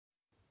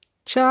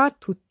Ciao a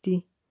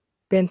tutti,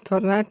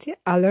 bentornati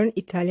a Learn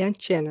Italian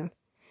channel.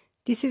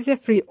 This is a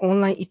free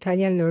online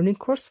Italian learning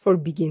course for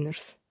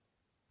beginners.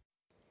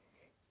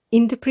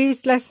 In the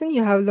previous lesson,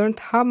 you have learned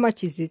how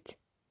much is it.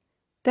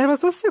 There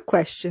was also a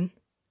question.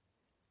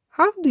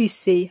 How do you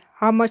say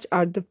how much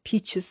are the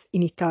peaches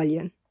in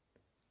Italian?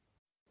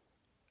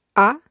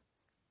 A.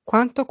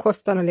 Quanto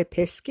costano le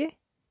pesche?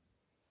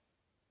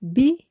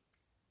 B.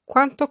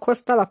 Quanto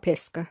costa la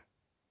pesca?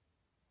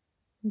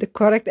 The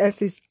correct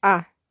answer is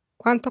A.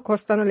 Quanto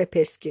costano le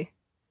pesche?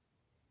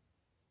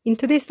 In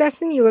today's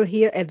lesson, you will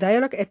hear a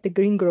dialogue at the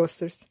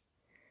greengrocers.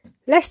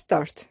 Let's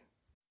start.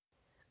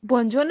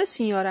 Buongiorno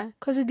signora,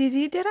 cosa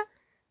desidera?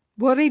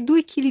 Vorrei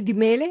 2 kg di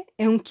mele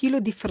e 1 chilo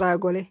di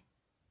fragole.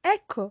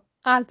 Ecco,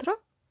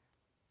 altro?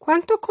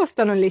 Quanto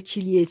costano le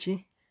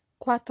ciliegie?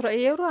 4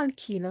 euro al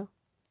chilo.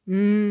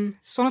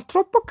 Sono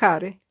troppo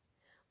care.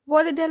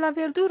 Vuole della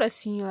verdura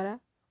signora?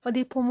 Ho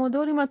dei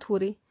pomodori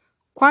maturi.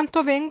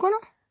 Quanto vengono?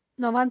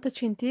 90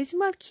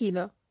 centesimi al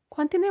chilo.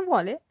 Quanti ne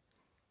vuole?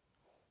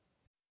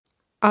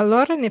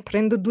 Allora ne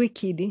prendo 2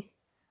 kg.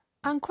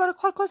 Ancora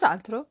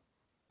qualcos'altro?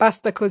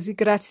 Basta così,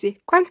 grazie.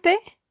 Quant'è?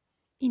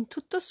 In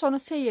tutto sono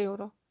 6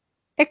 euro.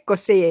 Ecco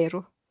 6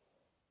 euro.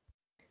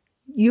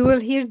 You will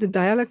hear the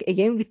dialogue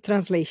again with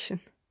translation.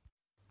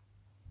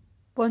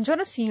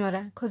 Buongiorno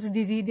signora, cosa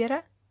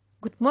desidera?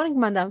 Good morning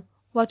madam,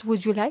 what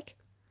would you like?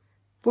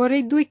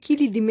 Vorrei 2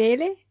 kg di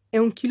mele e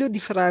 1 chilo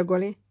di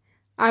fragole.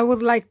 I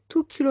would like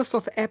 2 kilos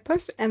of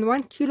apples and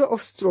 1 kilo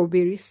of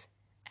strawberries.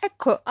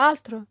 Ecco,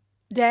 altro.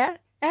 There,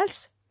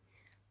 else?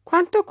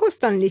 Quanto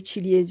costano le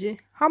ciliegie?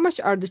 How much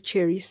are the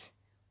cherries?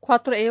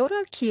 4 euro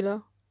al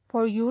chilo.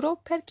 4 euro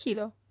per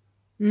chilo.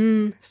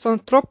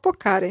 Sono troppo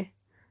care.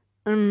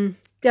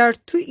 They are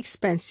too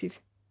expensive.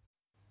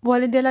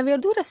 Vuole della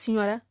verdura,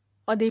 signora?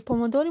 Ho dei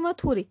pomodori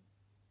maturi.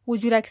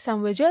 Would you like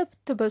some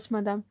vegetables,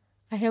 madam?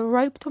 I have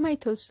ripe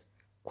tomatoes.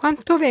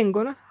 Quanto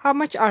vengono? How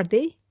much are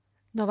they?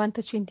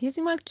 90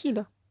 centesimi al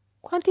chilo.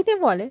 Quanti ne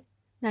vuole?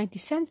 90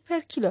 cents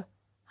per chilo.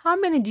 How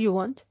many do you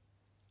want?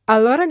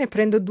 Allora ne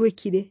prendo 2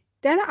 kg.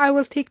 Then I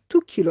will take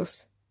 2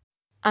 kilos.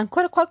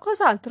 Ancora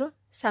qualcos'altro?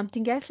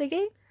 Something else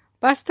again?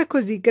 Basta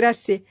così,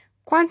 grazie.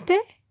 Quant'è?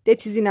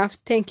 That is enough,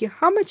 thank you.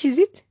 How much is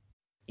it?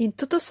 In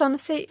tutto sono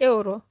 6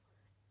 euro.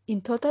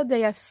 In total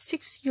they are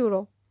 6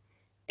 euro.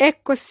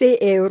 Ecco 6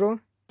 euro.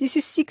 This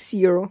is 6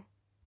 euro.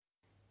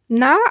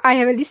 Now I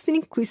have a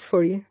listening quiz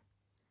for you.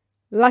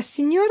 La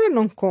signora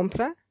non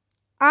compra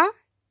A.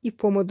 I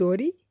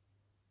pomodori,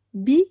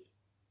 B.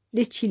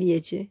 Le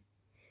ciliegie.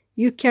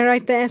 You can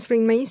write the answer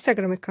in my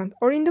Instagram account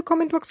or in the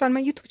comment box on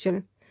my YouTube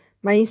channel.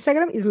 My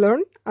Instagram is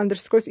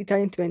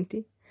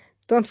learn_Italian20.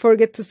 Don't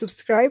forget to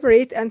subscribe,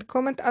 rate, and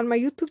comment on my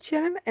YouTube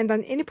channel and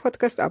on any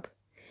podcast app.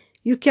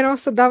 You can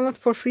also download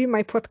for free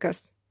my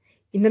podcast.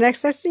 In the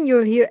next lesson, you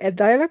will hear a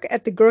dialogue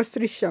at the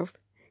grocery shop.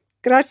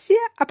 Grazie,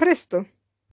 a presto!